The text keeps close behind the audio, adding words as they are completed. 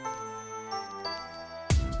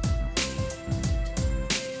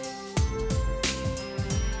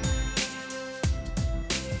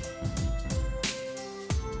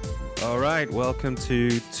All right, welcome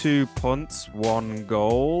to Two Punts, One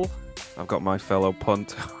Goal. I've got my fellow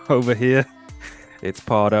punt over here. It's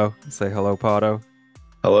Pardo. Say hello, Pardo.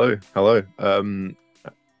 Hello, hello.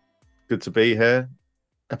 Good to be here.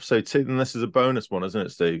 Episode 2, and this is a bonus one, isn't it,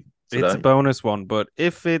 Steve? It's a Today. bonus one, but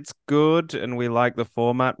if it's good and we like the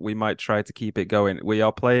format, we might try to keep it going. We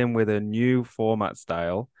are playing with a new format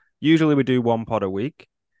style. Usually we do one pod a week,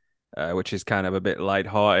 which is kind of a bit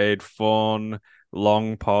lighthearted, fun,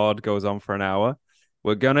 long pod, goes on for an hour.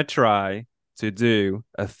 We're going to try to do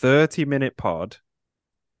a 30-minute pod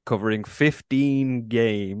covering 15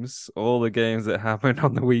 games, all the games that happened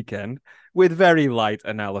on the weekend, with very light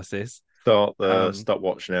analysis. Start the Um,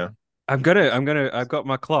 stopwatch now. I've got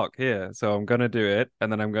my clock here, so I'm gonna do it,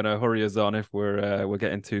 and then I'm gonna hurry us on if we're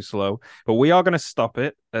getting too slow. But we are gonna stop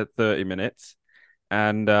it at 30 minutes,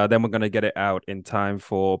 and then we're gonna get it out in time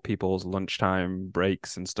for people's lunchtime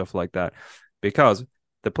breaks and stuff like that. Because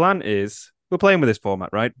the plan is we're playing with this format,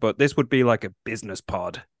 right? But this would be like a business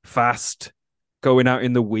pod, fast, going out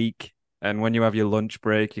in the week. And when you have your lunch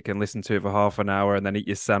break, you can listen to it for half an hour and then eat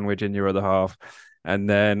your sandwich in your other half. And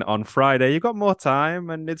then on Friday, you've got more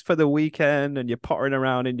time and it's for the weekend and you're pottering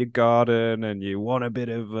around in your garden and you want a bit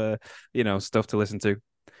of, stuff to listen to.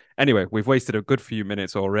 Anyway, we've wasted a good few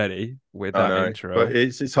minutes already with I that know, but intro.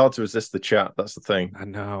 it's hard to resist the chat. That's the thing. I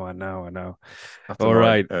know. After All my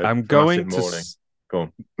right. I'm dramatic going morning. Go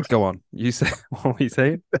on. go on. You say, what were you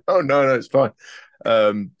saying? Oh no, it's fine.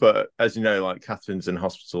 But as you know, like Catherine's in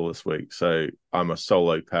hospital this week, so I'm a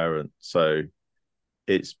solo parent. So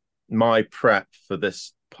it's my prep for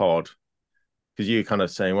this pod because you're kind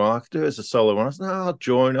of saying, "Well, I could do it as a solo one." I said, "No, I'll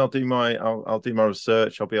join. I'll do my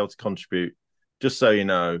research. I'll be able to contribute." Just so you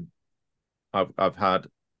know, I've had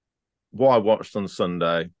what I watched on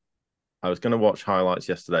Sunday. I was going to watch highlights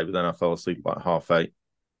yesterday, but then I fell asleep like 8:30,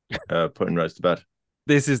 putting Rose to bed,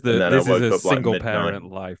 and then I This is woke a up like single midnight.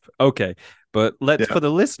 parent life. Okay. But let's Yeah. for the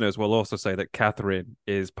listeners, we'll also say that Catherine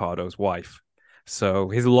is Pardo's wife. So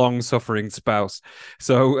his long suffering spouse.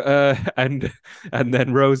 So and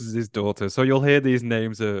then Rose is his daughter. So you'll hear these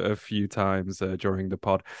names a few times during the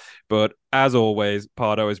pod. But as always,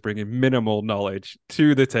 Pardo is bringing minimal knowledge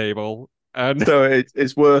to the table. And So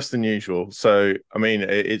it's worse than usual. So I mean,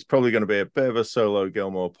 it's probably going to be a bit of a solo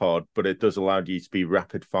Gilmore pod, but it does allow you to be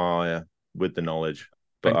rapid fire with the knowledge.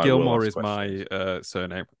 But and I will Gilmore ask is my questions.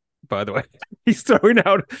 surname, by the way. He's throwing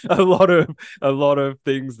out a lot of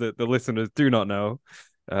things that the listeners do not know.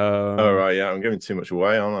 All Um, right, yeah, I'm giving too much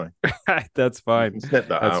away, aren't I? that's You fine. can snip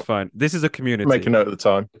that That's out. fine. This is a Make a community. note of the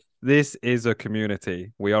time. This is a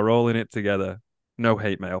community. We are all in it together. No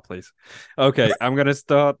hate mail, please. Okay, I'm gonna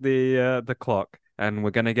start the clock, and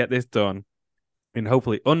we're gonna get this done in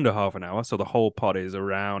hopefully under half an hour. So the whole pod is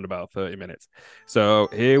around about 30 minutes. So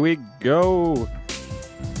here we go.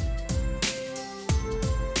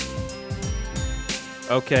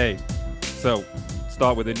 Okay, so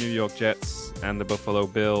start with the New York Jets and the Buffalo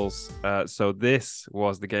Bills. So this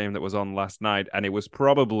was the game that was on last night, and it was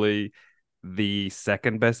probably the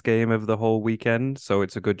second best game of the whole weekend. So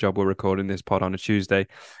it's a good job we're recording this pod on a Tuesday,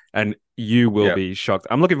 and you will Yeah, be shocked.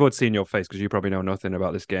 I'm looking forward to seeing your face because you probably know nothing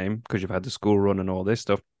about this game because you've had the school run and all this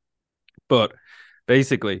stuff. But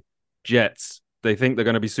basically, Jets, they think they're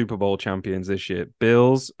going to be Super Bowl champions this year.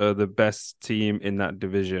 Bills are the best team in that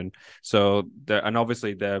division. So, and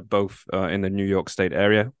obviously, they're both in the New York State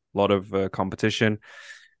area. A lot of competition.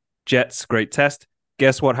 Jets, great test.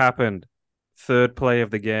 Guess what happened? Third play of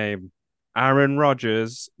the game. Aaron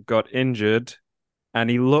Rodgers got injured and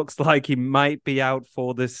he looks like he might be out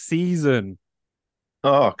for the season.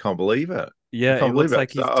 oh, I can't believe it. I Yeah, it can't believe looks it. like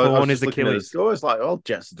 'Cause he's I torn was his just looking at the Achilles. score. It's like, oh,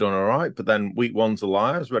 Jets are doing all right. But then week one's a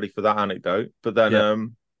lie. I was ready for that anecdote. But then Yeah,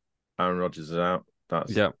 Aaron Rodgers is out.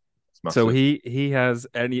 That's yeah. So massive. he has,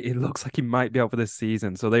 and it looks like he might be out for this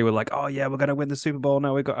season. So they were like, "Oh yeah, we're gonna win the Super Bowl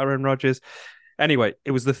now. We got Aaron Rodgers." Anyway, it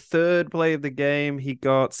was the third play of the game. He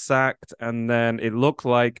got sacked, and then it looked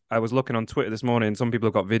like I was looking on Twitter this morning. Some people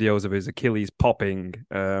have got videos of his Achilles popping.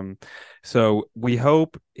 So we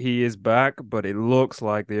hope he is back, but it looks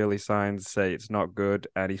like the early signs say it's not good,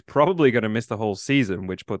 and he's probably going to miss the whole season,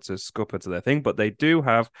 which puts a scupper to their thing. But they do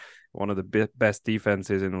have one of the best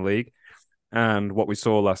defenses in the league, and what we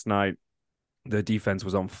saw last night, the defense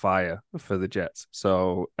was on fire for the Jets.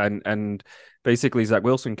 So and basically Zach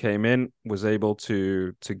Wilson came in, was able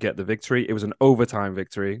to get the victory. It was an overtime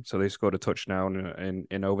victory, so they scored a touchdown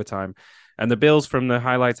in overtime. And the Bills, from the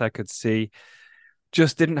highlights I could see,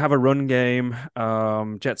 just didn't have a run game.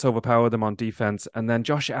 Jets overpowered them on defense, and then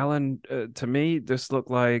Josh Allen, to me, just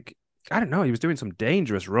looked like, I don't know. He was doing some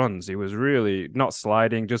dangerous runs. He was really not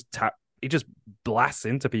sliding, just tap. He just blasts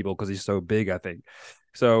into people because he's so big, I think.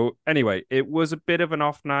 So anyway, it was a bit of an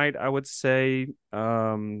off night, I would say.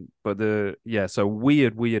 But so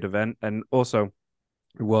weird event. And also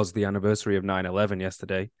it was the anniversary of 9/11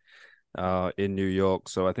 yesterday, in New York.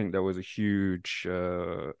 So I think there was a huge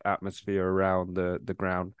atmosphere around the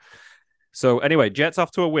ground. So anyway, Jets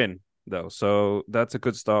off to a win though. So that's a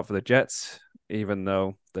good start for the Jets, even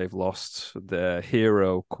though they've lost their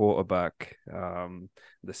hero quarterback,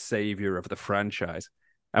 the savior of the franchise.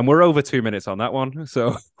 And we're over 2 minutes on that one,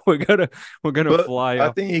 so we're gonna But fly I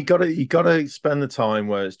off. think you gotta spend the time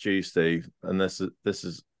where it's due, Steve. And this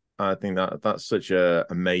is I think that's such a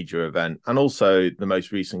major event, and also the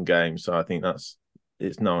most recent game. So I think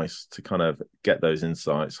it's nice to kind of get those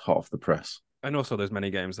insights hot off the press. And also, there's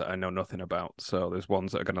many games that I know nothing about, so there's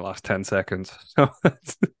ones that are going to last 10 seconds, so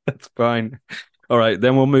that's fine. All right,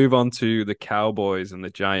 then we'll move on to the Cowboys and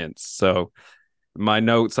the Giants. So my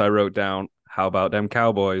notes I wrote down, how about them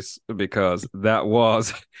Cowboys? Because that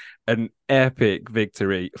was an epic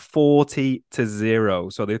victory,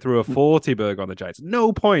 40-0. So they threw a 40 burg on the Giants.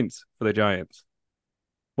 No points for the Giants.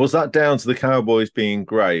 Was that down to the Cowboys being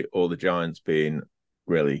great or the Giants being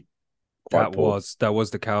really quite That poor? was that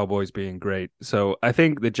was the Cowboys being great. So I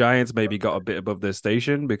think the Giants maybe got a bit above their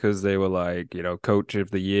station because they were like, coach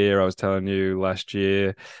of the year. I was telling you last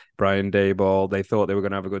year, Brian Daboll. They thought they were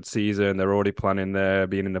going to have a good season. They're already planning their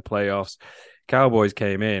being in the playoffs. Cowboys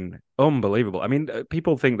came in unbelievable. I mean,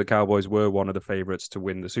 people think the Cowboys were one of the favorites to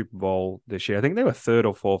win the Super Bowl this year. I think they were third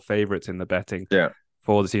or fourth favorites in the betting Yeah,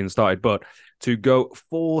 before the season started. But to go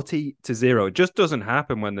 40-0, it just doesn't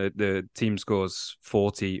happen when the team scores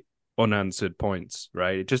 40 unanswered points,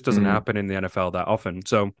 right? It just doesn't mm, happen in the NFL that often.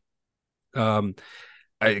 So, um,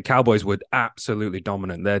 Cowboys were absolutely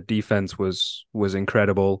dominant. Their defense was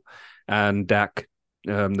incredible, and Dak,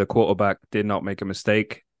 the quarterback, did not make a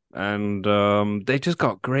mistake. And they just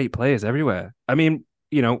got great players everywhere. I mean,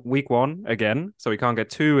 week one again, so we can't get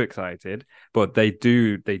too excited, but they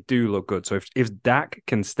do look good. So if Dak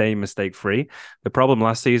can stay mistake free, the problem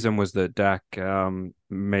last season was that Dak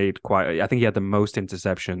made quite. I think he had the most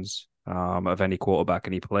interceptions of any quarterback,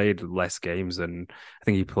 and he played less games than I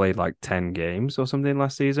think he played like 10 games or something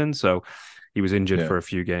last season. So he was injured yeah. for a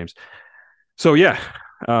few games. So yeah,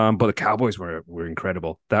 but the Cowboys were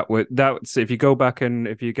incredible. That's if you go back and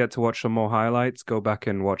if you get to watch some more highlights, go back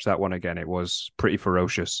and watch that one again. It was pretty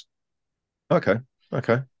ferocious. Okay,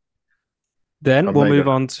 okay. Then I we'll may go. move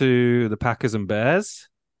on to the Packers and Bears.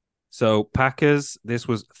 So Packers, this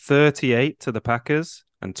was 38 to the Packers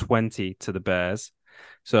and 20 to the Bears.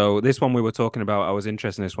 So this one we were talking about, I was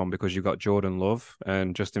interested in this one because you got Jordan Love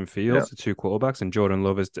and Justin Yeah, Fields, the two quarterbacks, and Jordan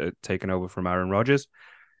Love has taken over from Aaron Rodgers.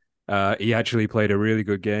 He actually played a really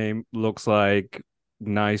good game. Looks like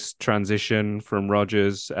nice transition from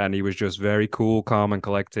Rodgers, and he was just very cool, calm, and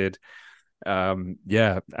collected.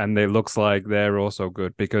 Yeah, and it looks like they're also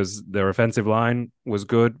good because their offensive line was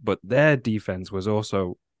good, but their defense was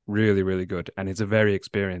also really, really good, and it's a very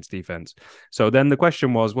experienced defense. So then the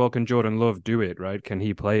question was, well, can Jordan Love do it? Right? Can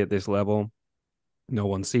he play at this level? No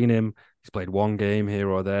one's seen him. He's played one game here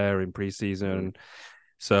or there in preseason.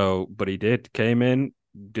 So, but he came in,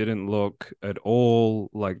 didn't look at all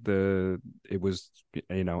like it was,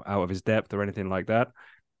 out of his depth or anything like that.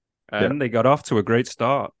 yeah, And they got off to a great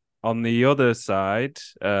start. On the other side,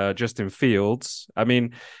 Justin Fields. I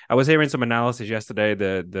mean, I was hearing some analysis yesterday.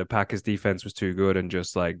 The Packers defense was too good and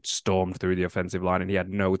just like stormed through the offensive line, and he had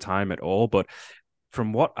no time at all. But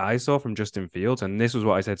from what I saw from Justin Fields, and this was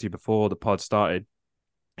what I said to you before the pod started,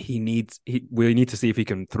 we need to see if he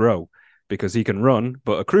can throw because he can run,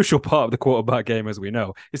 but a crucial part of the quarterback game, as we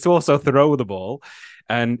know, is to also throw the ball.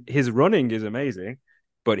 And his running is amazing,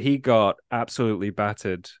 but he got absolutely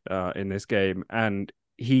battered in this game. And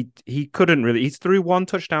he couldn't really. He threw one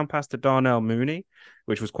touchdown pass to Darnell Mooney,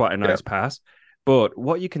 which was quite a yeah, nice pass. But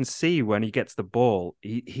what you can see when he gets the ball,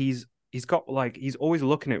 he's got like he's always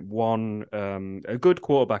looking at one. A good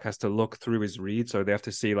quarterback has to look through his read, so they have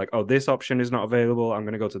to see like, oh, this option is not available. I'm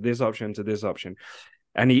going to go to this option,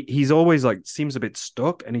 and he's always like seems a bit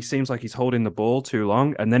stuck, and he seems like he's holding the ball too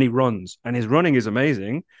long, and then he runs, and his running is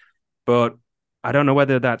amazing, but I don't know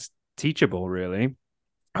whether that's teachable really.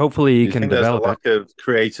 Hopefully, Do he you can think there's a develop it. lack of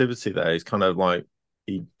creativity there? He's kind of like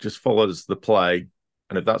he just follows the play,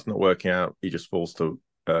 and if that's not working out, he just falls to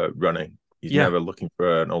running. He's Yeah, never looking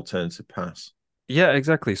for an alternative pass. yeah,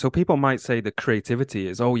 exactly. So people might say the creativity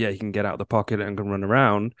is, oh yeah, he can get out of the pocket and can run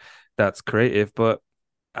around. That's creative, but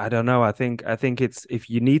I don't know. I think it's if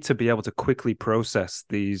you need to be able to quickly process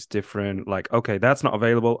these different like, okay, that's not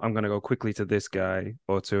available. I'm gonna go quickly to this guy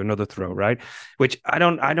or to another throw, right? Which I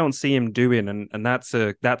don't see him doing, and that's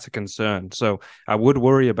a concern. So I would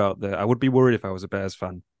be worried if I was a Bears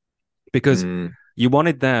fan because Mm, you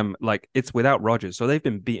wanted them like it's without Rodgers, so they've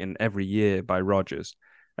been beaten every year by Rodgers.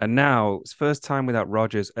 And now it's first time without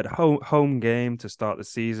Rodgers at home game to start the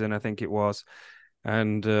season, I think it was.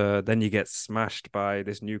 And then you get smashed by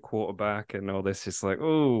this new quarterback and all this. It's like,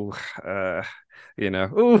 oh, uh,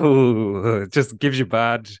 it just gives you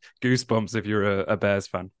bad goosebumps if you're a Bears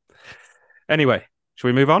fan. Anyway, should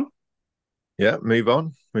we move on? yeah, move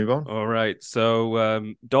on, move on. All right.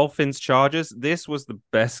 So, Dolphins Chargers. This was the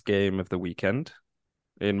best game of the weekend,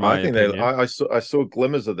 in I my think they. opinion. I saw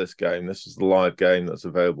glimmers of this game. This is the live game that's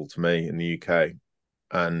available to me in the UK,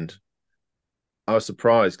 and I was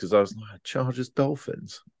surprised because I was like Chargers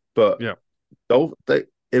Dolphins, but Yeah.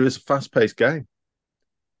 it was a fast paced game.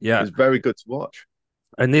 It Yeah. was very good to watch.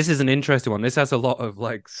 And this is an interesting one. This has a lot of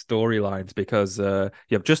like storylines because you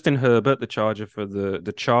have Justin Herbert, the Charger for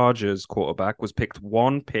the Chargers quarterback, was picked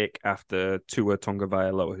one pick after Tua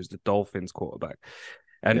Tagovailoa, who's the Dolphins quarterback.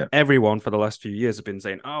 And Yeah, everyone for the last few years have been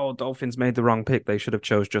saying, "Oh, Dolphins made the wrong pick. They should have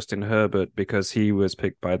chose Justin Herbert because he was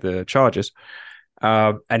picked by the Chargers."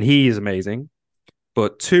 And he is amazing,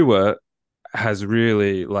 but Tua has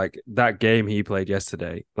really like that game he played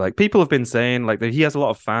yesterday. Like people have been saying, like that he has a lot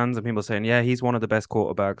of fans, and people are saying, yeah, he's one of the best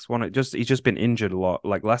quarterbacks. He's just been injured a lot.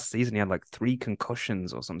 Like last season, he had like 3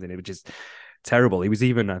 concussions or something, which is terrible. He was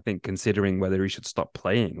even, I think, considering whether he should stop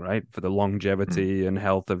playing, right, for the mm. longevity and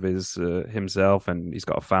health of his himself, and he's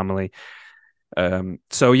got a family.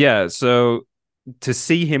 So yeah, so to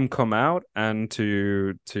see him come out and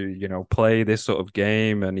to play this sort of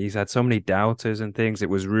game, and he's had so many doubters and things, it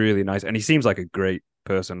was really nice, and he seems like a great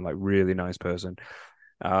person, like really nice person.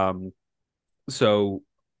 um so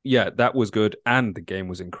yeah, that was good, and the game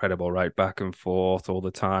was incredible, right, back and forth all the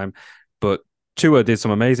time. But Tua did some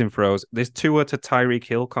amazing throws. This Tua to Tyreek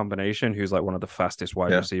Hill combination, who's like one of the fastest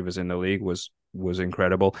wide Yeah, receivers in the league, was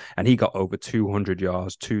incredible, and he got over 200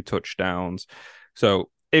 yards, 2 touchdowns. So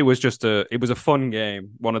it was a fun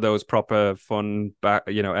game, one of those proper fun back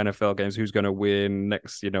NFL games. Who's going to win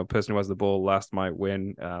next? Person who has the ball last might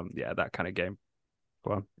win. Yeah, that kind of game.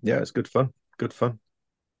 Go on. yeah, it's good fun. Good fun.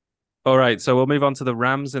 All right, so we'll move on to the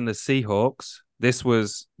Rams and the Seahawks. This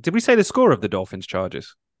was. Did we say the score of the Dolphins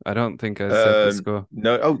Chargers? I don't think I said the score.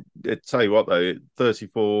 No, I tell you what though,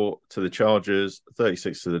 34 to the Chargers,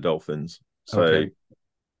 36 to the Dolphins. So Okay,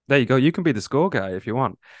 there you go. You can be the score guy if you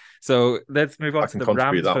want. So let's move on I to can the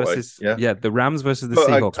contribute Rams that way. versus Yeah. yeah, the Rams versus the But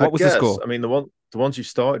Seahawks. I What was the guess, score? I mean, the ones you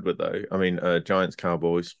started with though, I mean, Giants,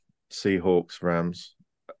 Cowboys, Seahawks, Rams,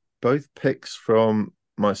 both picks from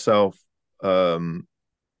myself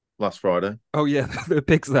last Friday, Oh yeah, the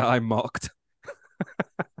picks that I mocked.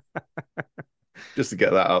 just to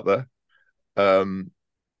get that out there. Um,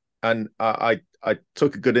 and I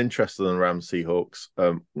took a good interest in the Rams Seahawks.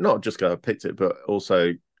 Not just because I picked it, but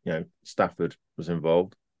also Stafford was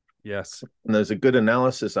involved. Yes. And there's a good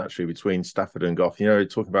analysis actually between Stafford and Goff.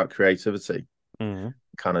 Talking about creativity, Mhm.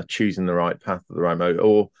 kind of choosing the right path at the right moment,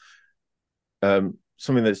 or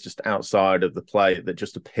something that's just outside of the play that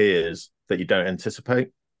just appears that you don't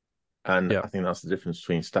anticipate. And Yeah. I think that's the difference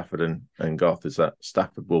between Stafford and Goff, is that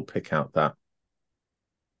Stafford will pick out that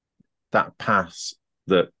pass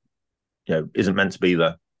that isn't meant to be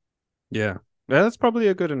there. Yeah. Yeah, that's probably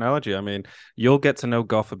a good analogy. I mean, you'll get to know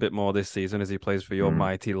Goff a bit more this season as he plays for your Mm.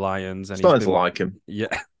 mighty Lions, and he's Starting to been like him.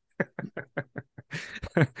 yeah.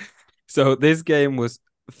 So this game was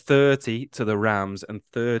 30 to the Rams and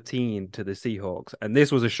 13 to the Seahawks. And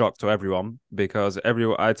this was a shock to everyone because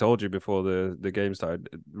I told you before the game started,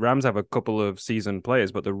 Rams have a couple of seasoned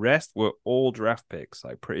players, but the rest were all draft picks,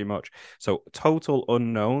 like pretty much. So total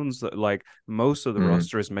unknowns, like most of the Mm.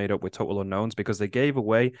 roster is made up with total unknowns because they gave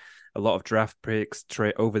away a lot of draft picks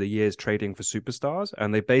over the years trading for superstars,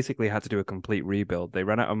 and they basically had to do a complete rebuild. They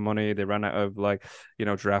ran out of money, they ran out of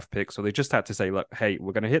draft picks, so they just had to say, look, hey,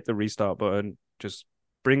 we're going to hit the restart button, just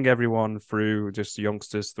bring everyone through, just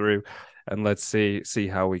youngsters through, and let's see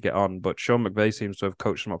how we get on. But Sean McVay seems to have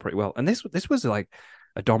coached them up pretty well, and this was like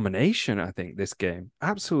a domination. I think this game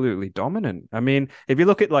absolutely dominant. I mean, if you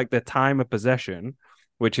look at like the time of possession,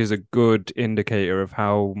 which is a good indicator of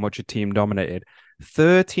how much a team dominated,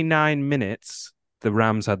 39 minutes the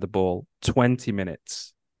Rams had the ball, 20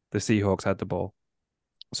 minutes the Seahawks had the ball.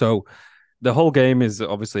 So the whole game is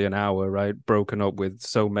obviously an hour, right? Broken up with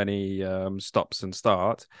so many stops and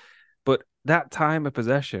starts. But that time of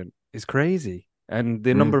possession is crazy. And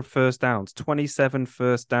the number of first downs, 27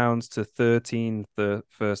 first downs to 13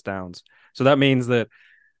 first downs. So that means that,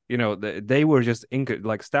 they were just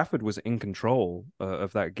like Stafford was in control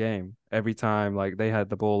of that game every time. Like they had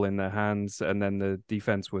the ball in their hands, and then the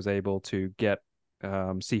defense was able to get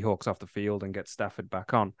Seahawks off the field and get Stafford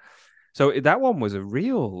back on. So that one was a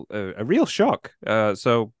real shock.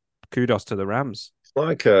 So kudos to the Rams. It's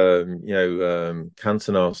like Cantona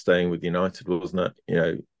staying with United, wasn't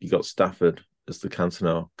it? You got Stafford as the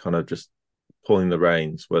Cantona, kind of just pulling the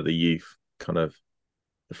reins, where the youth, kind of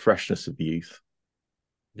the freshness of youth.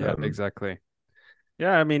 Yeah, exactly.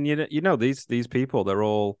 Yeah, I mean, these people,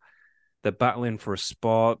 they're battling for a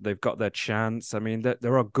spot. They've got their chance. I mean,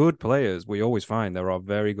 there are good players. We always find there are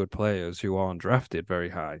very good players who aren't drafted very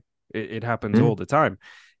high. It happens all the time.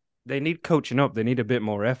 They need coaching up. They need a bit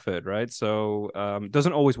more effort, right? So it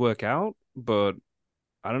doesn't always work out, but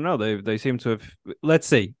I don't know. They seem to have. Let's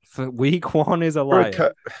see. For week one is a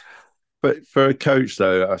liar. But for a coach,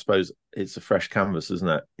 though, I suppose it's a fresh canvas, isn't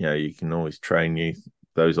it? You can always train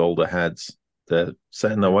those older heads. They're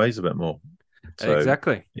setting their ways a bit more. So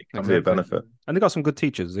exactly. It can be a benefit. And they got some good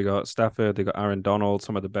teachers. They got Stafford, they got Aaron Donald,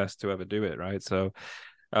 some of the best to ever do it, right? So,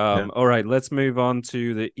 all right, let's move on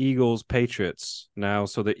to the Eagles Patriots now.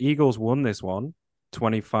 So the Eagles won this one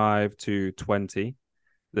 25-20.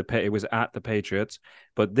 It was at the Patriots,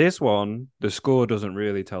 but this one, the score doesn't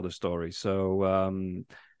really tell the story. So,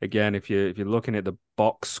 again, if you're looking at the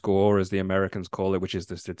box score, as the Americans call it, which is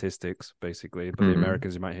the statistics basically, but the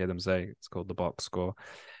Americans, you might hear them say it's called the box score.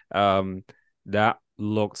 That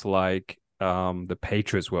looked like the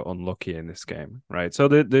Patriots were unlucky in this game, right? So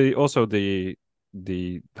the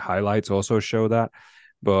highlights also show that,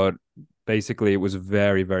 but basically it was a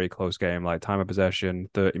very, very close game, like time of possession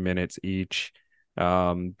 30 minutes each.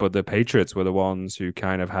 But the Patriots were the ones who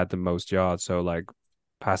kind of had the most yards. So like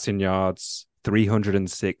passing yards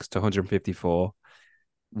 306 to 154,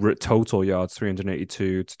 total yards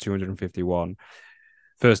 382 to 251,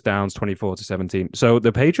 first downs 24-17. So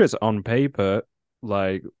the Patriots on paper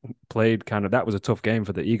played that was a tough game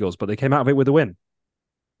for the Eagles, but they came out of it with a win.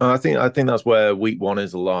 I think that's where week one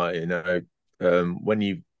is a lie. When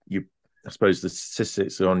you I suppose the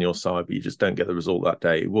statistics are on your side, but you just don't get the result that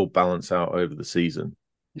day. It will balance out over the season.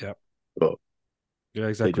 Yeah, but yeah,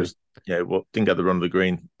 exactly. They just didn't get the run of the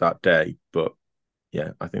green that day, but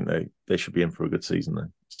yeah, I think they should be in for a good season.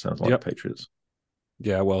 Then sounds like the Patriots.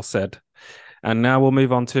 Yeah, well said. And now we'll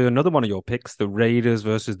move on to another one of your picks: the Raiders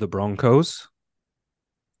versus the Broncos.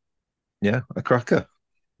 Yeah, a cracker.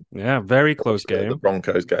 Yeah, very close game. The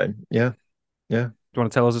Broncos game. Yeah. Do you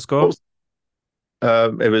want to tell us the score?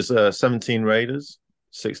 It was 17 Raiders,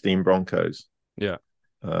 16 Broncos. Yeah.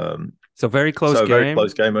 So very close game. Very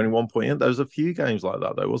close game, only 1 point in. There was a few games like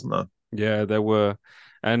that, though, wasn't there? Yeah, there were.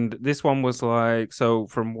 And this one was so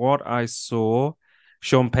from what I saw,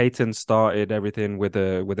 Sean Payton started everything with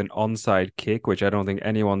an onside kick, which I don't think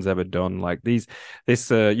anyone's ever done. Like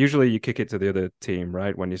usually you kick it to the other team,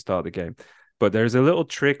 right, when you start the game. But there's a little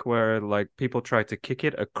trick where people try to kick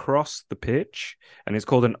it across the pitch, and it's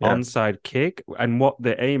called an onside kick. And what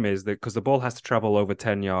the aim is that because the ball has to travel over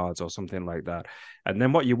 10 yards or something like that. And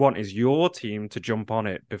then what you want is your team to jump on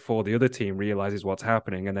it before the other team realizes what's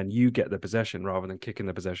happening. And then you get the possession rather than kicking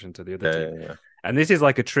the possession to the other team. Yeah. And this is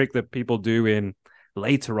like a trick that people do in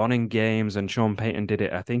later on in games, and Sean Payton did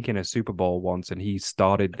it, I think, in a Super Bowl once, and he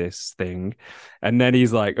started this thing, and then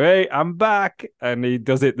he's like, "Hey, I'm back," and he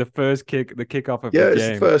does it the kickoff of the game. Yeah, it's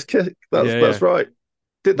the first kick. That's right.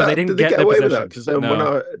 Did they get away with that? Because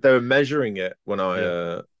when they were measuring it when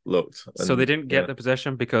I looked, so they didn't get the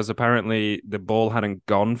possession because apparently the ball hadn't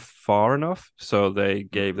gone far enough, so they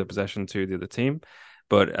gave the possession to the other team.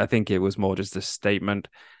 But I think it was more just a statement.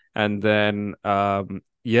 And then,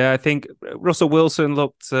 I think Russell Wilson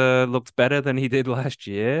looked better than he did last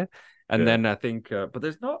year. And then I think, but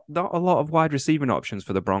there's not a lot of wide receiving options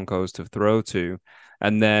for the Broncos to throw to.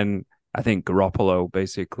 And then I think Garoppolo,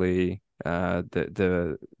 basically,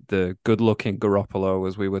 the good-looking Garoppolo,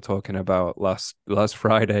 as we were talking about last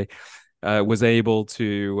Friday, was able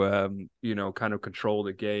to kind of control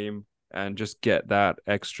the game and just get that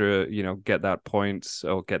extra, get that points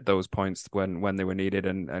or get those points when they were needed,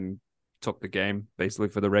 and took the game basically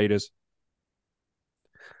for the Raiders.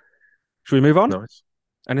 Should we move on? Nice.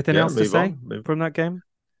 Anything else to say from that game?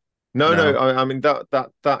 No. I mean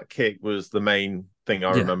that kick was the main thing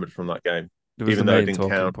I remembered from that game, even though it didn't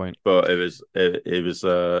count. But it was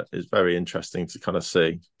very interesting to kind of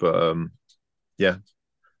see. But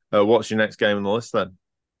what's your next game on the list then?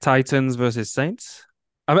 Titans versus Saints.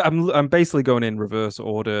 I'm basically going in reverse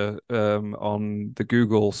order on the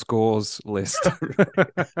Google scores list.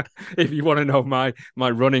 If you want to know my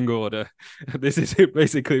running order, this is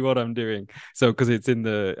basically what I'm doing. So because I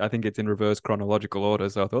think it's in reverse chronological order.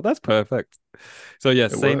 So I thought that's perfect. So yeah,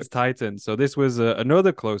 It Saints worked. Titans. So this was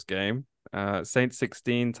another close game. Saints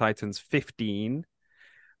 16, Titans 15.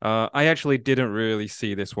 I actually didn't really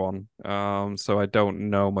see this one, so I don't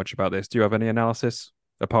know much about this. Do you have any analysis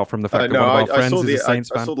apart from the fact that No, one of our I friends saw is a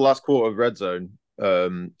Saints I fan? saw the last quarter of Red Zone.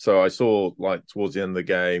 So I saw like towards the end of the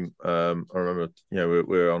game. I remember, we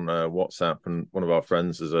were on WhatsApp, and one of our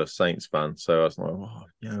friends is a Saints fan. So I was like,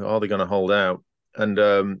 oh, are they going to hold out?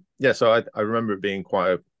 And yeah, so I remember it being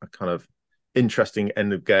quite a kind of interesting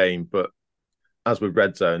end of game. But as with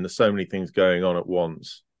Red Zone, there's so many things going on at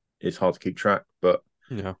once. It's hard to keep track. But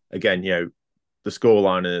Yeah. again, the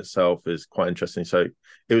scoreline in itself is quite interesting. So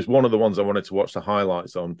it was one of the ones I wanted to watch the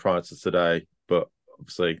highlights on prior to today, but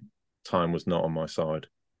obviously time was not on my side.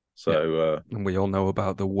 Yeah. So And we all know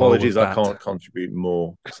about the woe apologies, of I that. can't contribute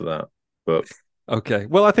more to that. But Okay.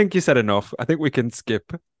 Well, I think you said enough. I think we can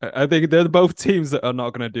skip. I think they're both teams that are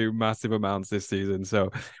not going to do massive amounts this season. So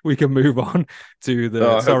we can move on to no, the I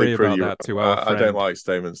hope they sorry prove about you. that to our I don't friend. like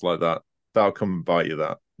statements like that. That'll come and bite you.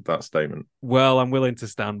 That statement. Well, I'm willing to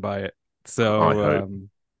stand by it. I So hope.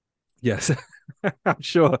 yes, I'm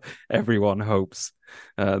sure everyone hopes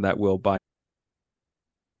that will bite.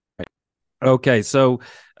 Okay, so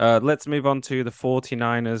let's move on to the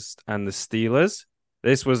 49ers and the Steelers.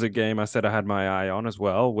 This was a game I said I had my eye on as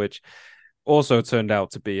well, which also turned out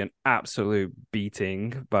to be an absolute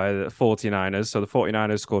beating by the 49ers. So the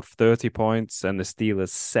 49ers scored 30 points and the Steelers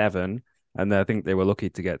 7. And I think they were lucky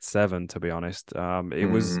to get 7, to be honest. It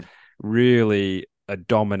was Mm. really a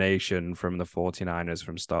domination from the 49ers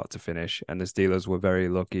from start to finish. And the Steelers were very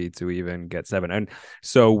lucky to even get 7. And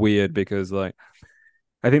so weird because, like,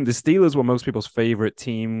 I think the Steelers were most people's favorite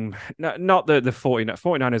team. Not the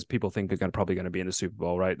 49ers people think are probably going to be in the Super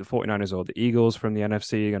Bowl, right? The 49ers or the Eagles from the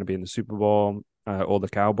NFC are going to be in the Super Bowl, or the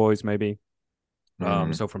Cowboys maybe.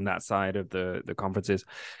 Mm. So from that side of the conferences.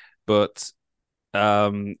 But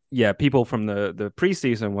yeah, people from the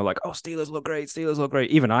preseason were like, "Oh, Steelers look great. Steelers look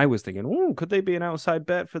great." Even I was thinking, "Oh, could they be an outside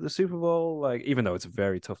bet for the Super Bowl?" Like, even though it's a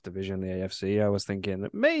very tough division, the AFC, I was thinking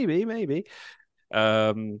that maybe.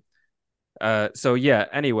 Um, so yeah,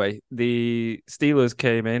 anyway, the Steelers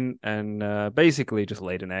came in and basically just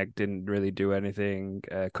laid an egg, didn't really do anything,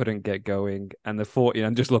 couldn't get going, and the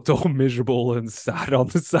 49 just looked all miserable and sad on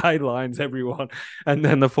the sidelines, everyone. And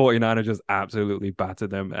then the 49ers just absolutely battered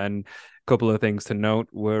them. And a couple of things to note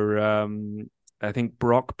were I think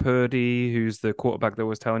Brock Purdy, who's the quarterback that I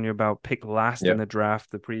was telling you about, picked last in Yeah. the draft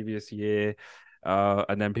the previous year.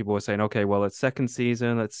 And then people were saying, okay, well, it's second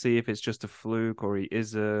season. Let's see if it's just a fluke or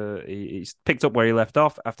he's picked up where he left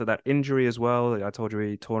off after that injury as well. I told you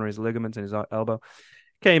he tore his ligament in his elbow.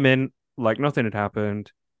 Came in like nothing had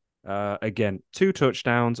happened. Again, 2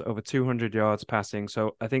 touchdowns, over 200 yards passing.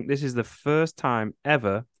 So I think this is the first time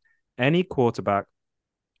ever any quarterback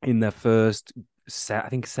in their first, I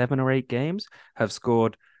think 7 or 8 games have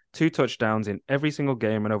scored 2 touchdowns in every single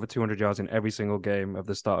game and over 200 yards in every single game of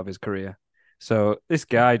the start of his career. So this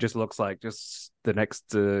guy just looks like just the next,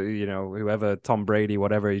 whoever, Tom Brady,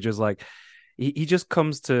 whatever. He just like, he just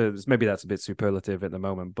comes to, maybe that's a bit superlative at the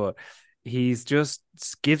moment, but he's just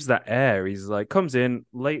gives that air. He's like, comes in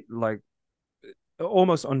late, like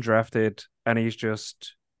almost undrafted, and he's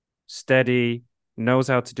just steady, knows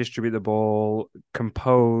how to distribute the ball,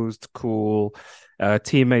 composed, cool.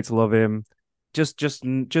 Teammates love him. Just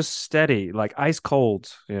steady, like ice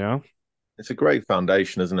cold. It's a great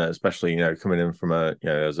foundation, isn't it? Especially, coming in from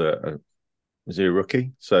as a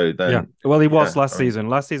rookie. So Yeah. then, Well, he was yeah, last I mean, season.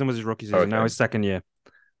 Last season was his rookie season. Now okay. his second year.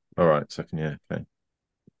 All right, second year. Okay.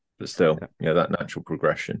 But still, Yeah. that natural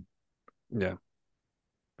progression. Yeah.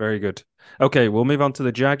 Very good. Okay, we'll move on to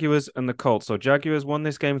the Jaguars and the Colts. So Jaguars won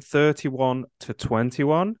this game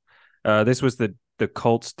 31-21. This was the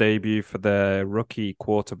Colts debut for their rookie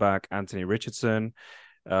quarterback, Anthony Richardson.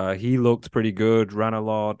 He looked pretty good, ran a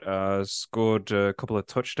lot, scored a couple of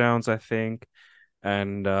touchdowns, I think.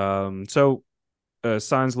 And so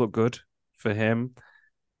signs look good for him.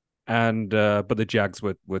 And but the Jags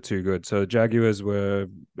were too good. So the Jaguars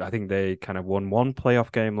I think they kind of won one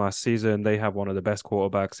playoff game last season. They have one of the best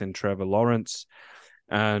quarterbacks in Trevor Lawrence.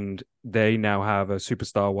 and they now have a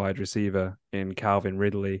superstar wide receiver in Calvin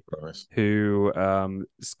Ridley, Nice. who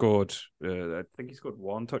scored. I think he scored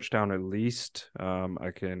one touchdown at least.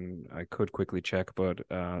 I could quickly check, but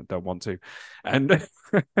don't want to. And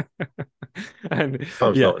and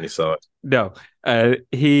Time's yeah, not on your side. no,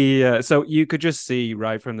 so you could just see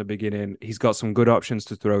right from the beginning he's got some good options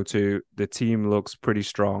to throw to. The team looks pretty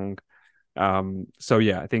strong. So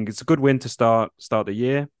yeah, I think it's a good win to start the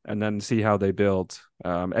year and then see how they build.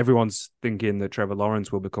 Everyone's thinking that Trevor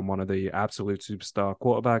Lawrence will become one of the absolute superstar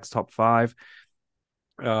quarterbacks, top 5.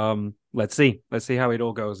 Let's see how it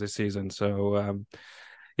all goes this season. So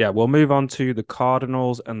yeah, we'll move on to the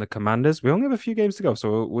Cardinals and the Commanders. We only have a few games to go,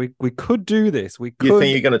 so we could do this. We could. You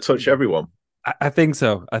think you're going to touch everyone? I think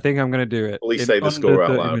so. I think I'm going to do it. At least in say the under score out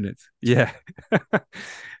 30 loud. minutes. Yeah.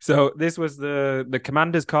 So this was the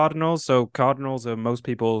Commanders Cardinals. So Cardinals are most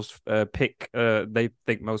people's pick. They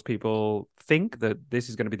think most people think that this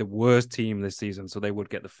is going to be the worst team this season, so they would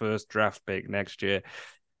get the first draft pick next year.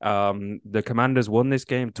 The Commanders won this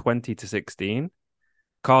game 20-16.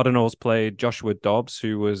 Cardinals played Joshua Dobbs,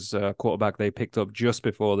 who was a quarterback they picked up just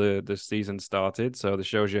before the season started. So this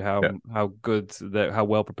shows you how good how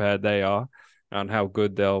well prepared they are and how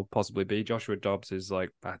good they'll possibly be. Joshua Dobbs is like,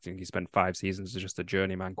 I think he spent 5 seasons as just a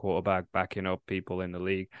journeyman quarterback backing up people in the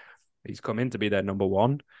league. He's come in to be their number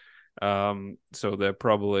 1. So they're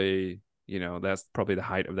probably, that's probably the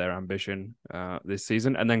height of their ambition this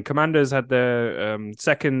season. And then Commanders had their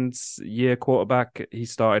second year quarterback. He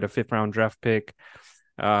started a 5th round draft pick.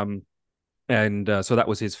 So that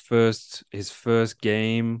was his first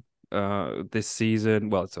game this season.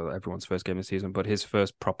 Well, it's everyone's first game this season, but his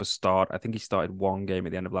first proper start. I think he started 1 game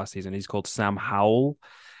at the end of last season. He's called Sam Howell,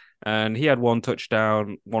 and he had 1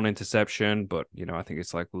 touchdown, 1 interception. But I think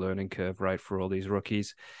it's like learning curve, right, for all these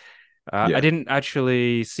rookies. I didn't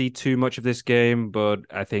actually see too much of this game, but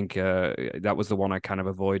I think that was the one I kind of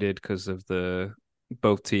avoided because of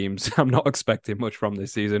both teams. I'm not expecting much from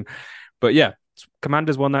this season, but yeah,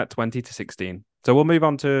 Commanders won that 20-16. So we'll move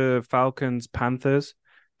on to Falcons Panthers.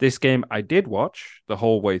 This game I did watch the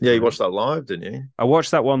whole way through. Yeah, you watched that live, didn't you? I watched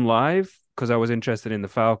that one live because I was interested in the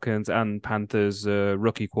Falcons and Panthers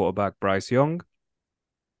rookie quarterback Bryce Young.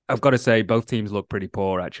 I've got to say, both teams look pretty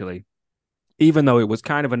poor, actually. Even though it was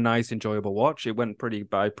kind of a nice, enjoyable watch, it went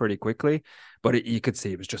pretty quickly, but you could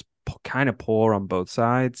see it was just kind of poor on both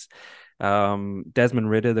sides. Desmond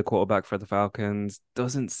Ridder, the quarterback for the Falcons,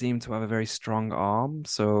 doesn't seem to have a very strong arm.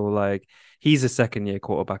 So like he's a 2nd-year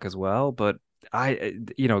quarterback as well, but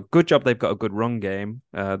good job. They've got a good run game.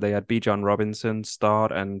 They had Bijan Robinson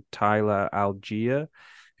start and Tyler Algier,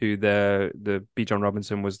 who the Bijan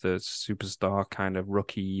Robinson was the superstar kind of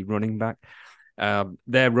rookie running back.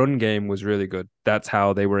 Their run game was really good. That's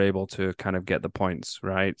how they were able to kind of get the points,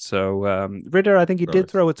 right? So Ridder, I think he did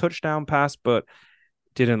throw a touchdown pass, but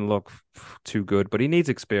didn't look too good. But he needs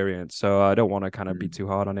experience, so I don't want to kind of be too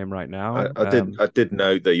hard on him right now. I did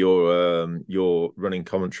note that your running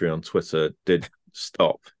commentary on Twitter did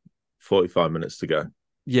stop 45 minutes to go.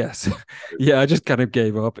 Yes. Yeah, I just kind of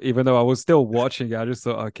gave up, even though I was still watching. I just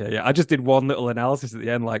thought, okay, yeah. I just did one little analysis at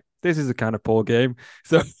the end, like, this is a kind of poor game.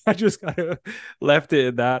 So I just kind of left it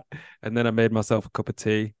at that. And then I made myself a cup of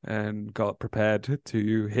tea and got prepared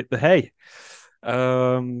to hit the hay.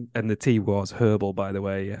 And the tea was herbal, by the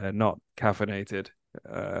way, not caffeinated.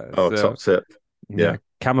 Top tip. Yeah.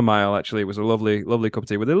 Chamomile, actually, was a lovely cup of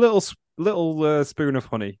tea with a little spoon of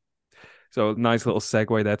honey. So nice little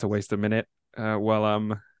segue there to waste a minute while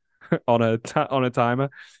I'm on a timer.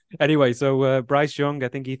 Anyway, so Bryce Young, I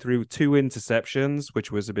think he threw 2 interceptions,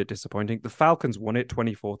 which was a bit disappointing. The Falcons won it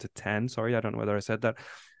 24-10. Sorry, I don't know whether I said that.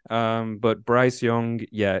 But Bryce Young,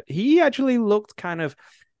 yeah, he actually looked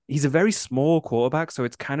he's a very small quarterback, so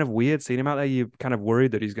it's kind of weird seeing him out there. You're kind of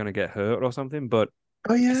worried that he's going to get hurt or something, but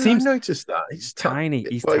I noticed that. He's tiny.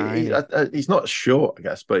 He's tiny. He's not short, I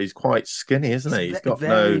guess, but he's quite skinny, isn't he? He's got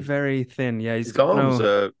very thin. Yeah, his arms.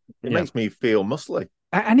 It makes me feel muscly.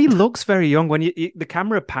 And he looks very young. When the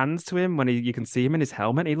camera pans to him, when you can see him in his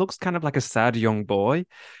helmet, he looks kind of like a sad young boy.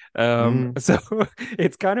 So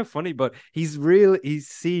it's kind of funny, but he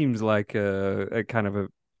seems like a kind of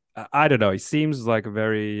I don't know. He seems like a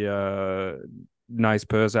very nice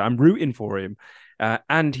person. I'm rooting for him.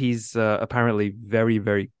 And he's apparently very,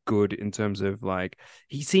 very good in terms of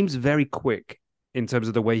he seems very quick in terms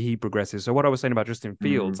of the way he progresses. So what I was saying about Justin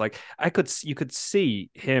Fields, you could see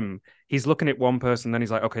him. He's looking at one person, then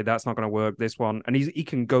he's like, okay, that's not going to work. This one, and he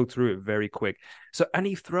can go through it very quick. So and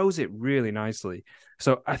he throws it really nicely.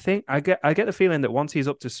 So I think I get the feeling that once he's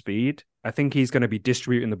up to speed, I think he's going to be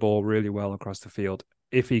distributing the ball really well across the field.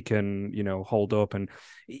 if he can, hold up. And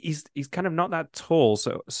he's kind of not that tall,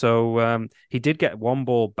 so he did get one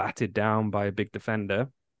ball batted down by a big defender,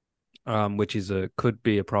 which could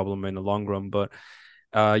be a problem in the long run. But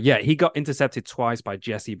yeah, he got intercepted twice by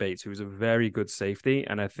Jesse Bates, who's a very good safety,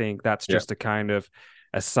 and I think that's Yeah. just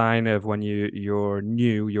a sign of when you're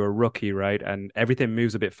new, you're a rookie, right? And everything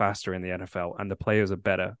moves a bit faster in the NFL, and the players are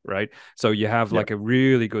better, right? So you have like a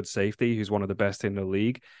really good safety who's one of the best in the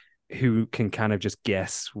league, who can kind of just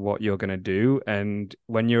guess what you're gonna do. And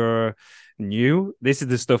when you're new, this is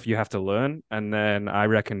the stuff you have to learn. And then I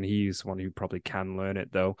reckon he's one who probably can learn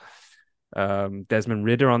it though. Desmond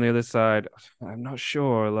Ridder on the other side, I'm not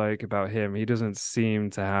sure like about him. He doesn't seem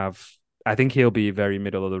to have. I think he'll be very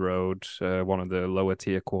middle of the road, one of the lower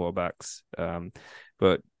tier quarterbacks.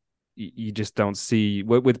 But you just don't see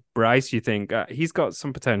with Bryce. You think he's got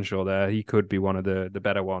some potential there. He could be one of the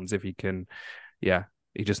better ones if he can. Yeah,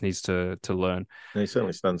 he just needs to learn. He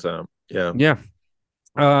certainly stands out. Yeah. Yeah.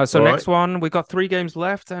 So All next right. one, we've got 3 games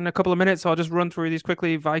left and a couple of minutes. So I'll just run through these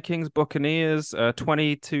quickly. Vikings, Buccaneers,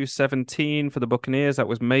 20-17 for the Buccaneers. That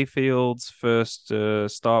was Mayfield's first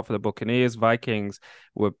start for the Buccaneers. Vikings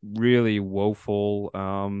were really woeful.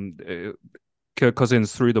 Kirk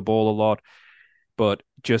Cousins threw the ball a lot, but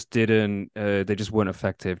just didn't. They just weren't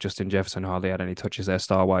effective. Justin Jefferson hardly had any touches. Their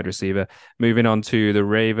star wide receiver. Moving on to the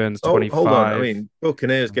Ravens, Oh, 25. hold on. I mean,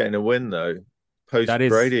 Buccaneers getting a win though, post That is,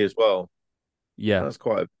 Brady as well. yeah. That's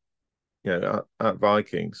quite at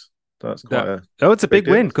Vikings. That's quite it's a big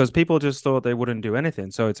deal. win because people just thought they wouldn't do anything.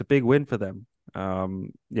 So it's a big win for them.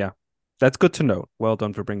 Yeah, that's good to know. Well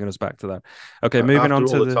done for bringing us back to that. Okay, moving on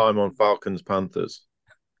After to all the time on Falcons Panthers.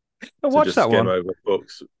 I watched that skim one. over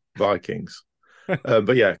Bucks Vikings.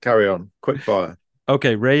 But yeah, carry on. Quick fire.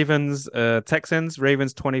 Okay, Ravens, Texans.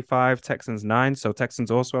 Ravens 25, Texans 9. So Texans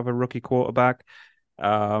also have a rookie quarterback.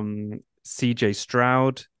 CJ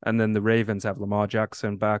Stroud, and then the Ravens have Lamar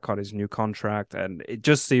Jackson back on his new contract, and it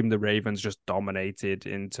just seemed the Ravens just dominated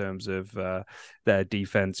in terms of their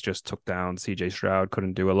defense. Just took down CJ Stroud,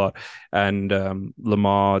 couldn't do a lot, and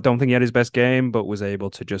Lamar, don't think he had his best game, but was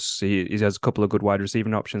able to just see he has a couple of good wide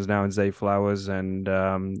receiving options now in Zay Flowers, and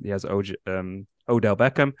he has Odell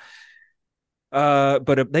Beckham.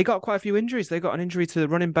 But they got quite a few injuries. They got an injury to the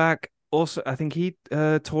running back. Also, I think he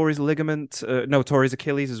tore his tore his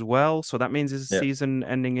Achilles as well. So that means his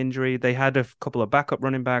season-ending injury. They had a couple of backup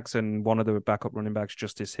running backs, and one of the backup running backs,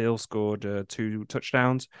 Justice Hill, scored 2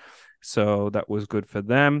 touchdowns. So that was good for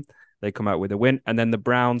them. They come out with a win. And then the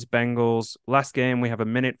Browns, Bengals. Last game, we have a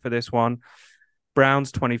minute for this one.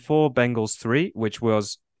 Browns 24, Bengals 3, which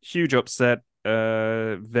was huge upset.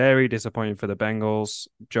 Very disappointing for the Bengals.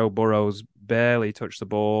 Joe Burrow's barely touched the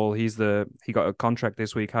ball. He got a contract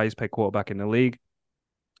this week, highest paid quarterback in the league.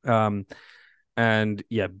 And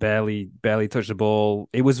yeah, barely touched the ball.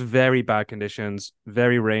 It was very bad conditions,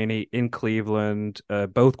 very rainy in Cleveland.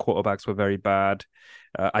 Both quarterbacks were very bad.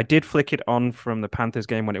 I did flick it on from the Panthers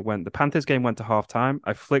game when the Panthers game went to halftime.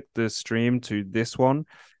 I flicked the stream to this one,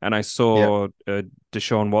 and I saw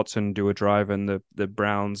Deshaun Watson do a drive, and the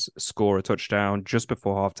Browns score a touchdown just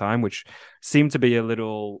before halftime, which seemed to be a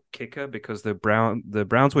little kicker because the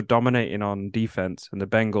Browns were dominating on defense, and the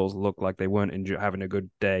Bengals looked like they weren't having a good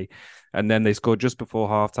day. And then they scored just before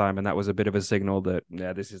halftime, and that was a bit of a signal that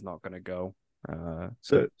this is not going to go.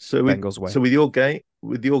 So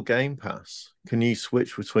with your Game Pass, can you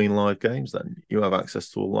switch between live games? Then you have access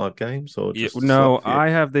to all live games, or just no? I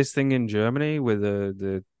have this thing in Germany with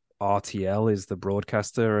the RTL is the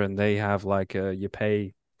broadcaster, and they have like you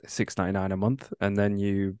pay $6.99 a month, and then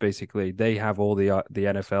they have all the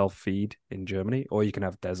NFL feed in Germany, or you can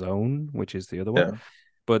have DAZN, which is the other one. Yeah.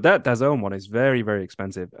 But that DAZN one is very, very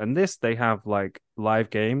expensive. And they have like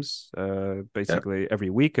live games basically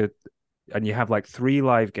every week. And you have like 3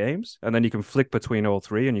 live games, and then you can flick between all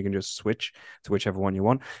 3, and you can just switch to whichever one you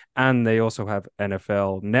want. And they also have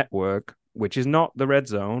NFL Network, which is not the Red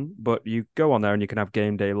Zone, but you go on there and you can have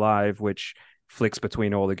Game Day Live, which flicks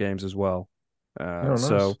between all the games as well. Nice.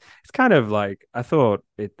 So it's kind of like, I thought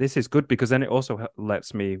this is good because then it also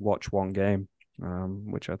lets me watch one game,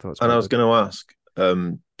 which I thought was And I was going to ask,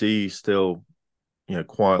 do you still,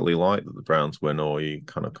 quietly like that the Browns win, or you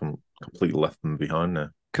kind of completely left them behind now?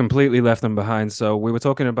 Completely left them behind. So we were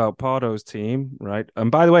talking about Pardo's team, right? And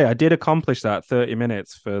by the way, I did accomplish that 30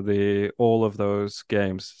 minutes for all of those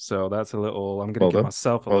games. So that's I'm going to give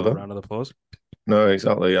myself a little round of applause. No,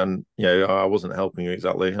 exactly. And I wasn't helping you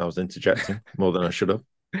exactly. I was interjecting more than I should have.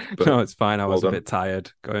 But no, it's fine. I was a bit tired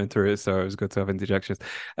going through it, so it was good to have interjections.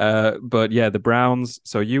 But yeah, the Browns.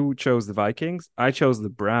 So you chose the Vikings. I chose the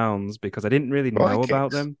Browns because I didn't really know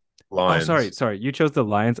about them. Lions. Oh, sorry. You chose the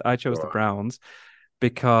Lions. I chose the Browns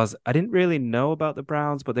because I didn't really know about the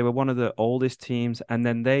Browns, but they were one of the oldest teams, and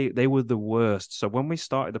then they were the worst. So when we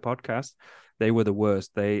started the podcast, they were the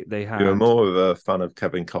worst. They You were had more of a fan of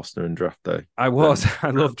Kevin Costner in Draft Day. I was. than I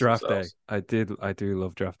love Browns draft day. themselves. I do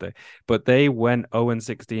love draft day. But they went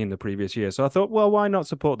 0-16 the previous year. So I thought, well, why not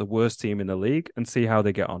support the worst team in the league and see how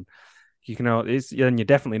they get on? You know, and you're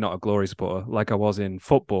definitely not a glory supporter like I was in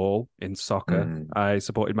football, in soccer. Mm. I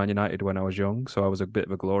supported Man United when I was young, so I was a bit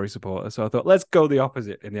of a glory supporter. So I thought, let's go the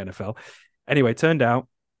opposite in the NFL. Anyway, turned out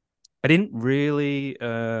I didn't really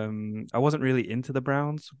I wasn't really into the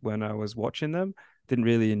Browns when I was watching them. Didn't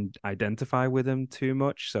really identify with them too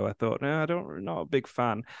much. So I thought, no, not a big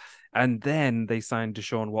fan. And then they signed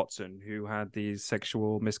Deshaun Watson, who had these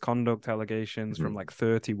sexual misconduct allegations from Mm. like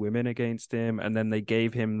 30 women against him. And then they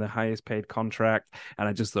gave him the highest paid contract. And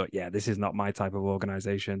I just thought, yeah, this is not my type of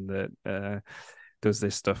organization that does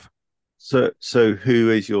this stuff. So who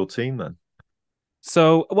is your team then?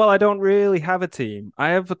 So, well, I don't really have a team. I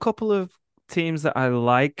have a couple of teams that I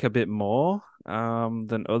like a bit more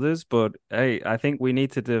than others, but hey, I think we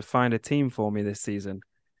need to find a team for me this season.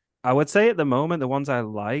 I would say at the moment, the ones I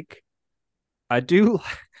like, I do,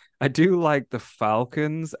 I do like the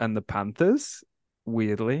Falcons and the Panthers,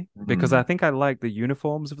 weirdly, because I Mm. think I like the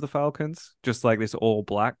uniforms of the Falcons, just like this all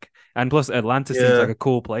black. And plus, Atlanta seems like Yeah. a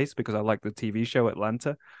cool place because I like the TV show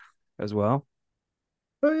Atlanta as well.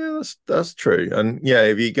 Oh yeah, that's true. And yeah,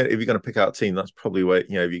 if you're going to pick out a team, that's probably where if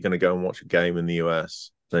you're going to go and watch a game in the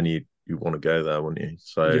US, then you want to go there, wouldn't you?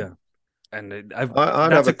 So Yeah. And I'd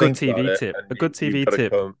have that's a a good think about TV it, tip. and A good you've TV got to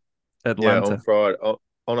tip, come. Yeah, on Atlanta. Friday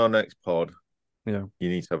on our next pod, Yeah. you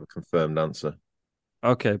need to have a confirmed answer.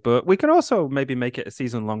 Okay, but we can also maybe make it a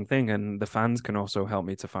season-long thing, and the fans can also help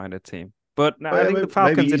me to find a team. But no, Oh I yeah, think the maybe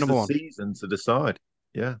Falcons are use number the one. season to decide.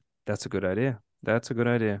 Yeah, That's a good idea. That's a good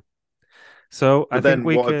idea. So I but think then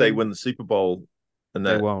we what if they can. win the Super Bowl and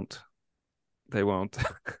They that? won't. They won't.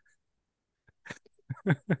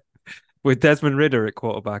 With Desmond Ridder at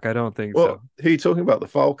quarterback, I don't think Well, so. who are you talking about? The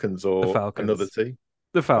Falcons The or another Falcons. team?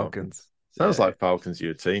 The Falcons. Falcons. Sounds Yeah, like Falcons.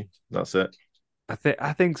 Your team. That's it.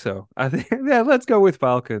 I think so. I think yeah. Let's go with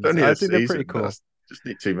Falcons. Only I a think they're pretty season. cool. That's just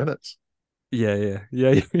need 2 minutes. Yeah.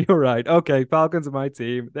 You're right. Okay, Falcons are my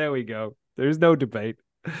team. There we go. There's no debate.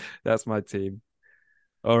 That's my team.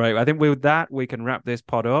 All right. I think with that we can wrap this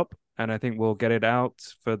pod up, and I think we'll get it out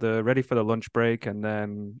ready for the lunch break, and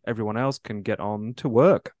then everyone else can get on to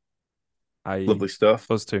work. I Lovely stuff.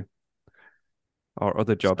 us two or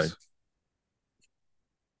other So, jobs.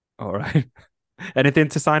 All right. Anything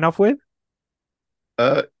to sign off with?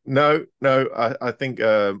 no. I think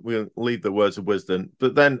we'll leave the words of wisdom.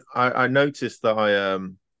 But then I noticed that I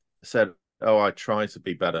said, "Oh, I try to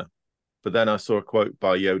be better," but then I saw a quote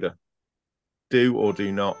by Yoda: "Do or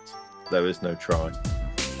do not. There is no try."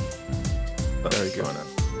 That's Very the good. sign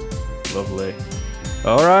out. Lovely.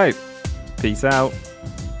 All right. Peace out.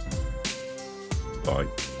 Bye.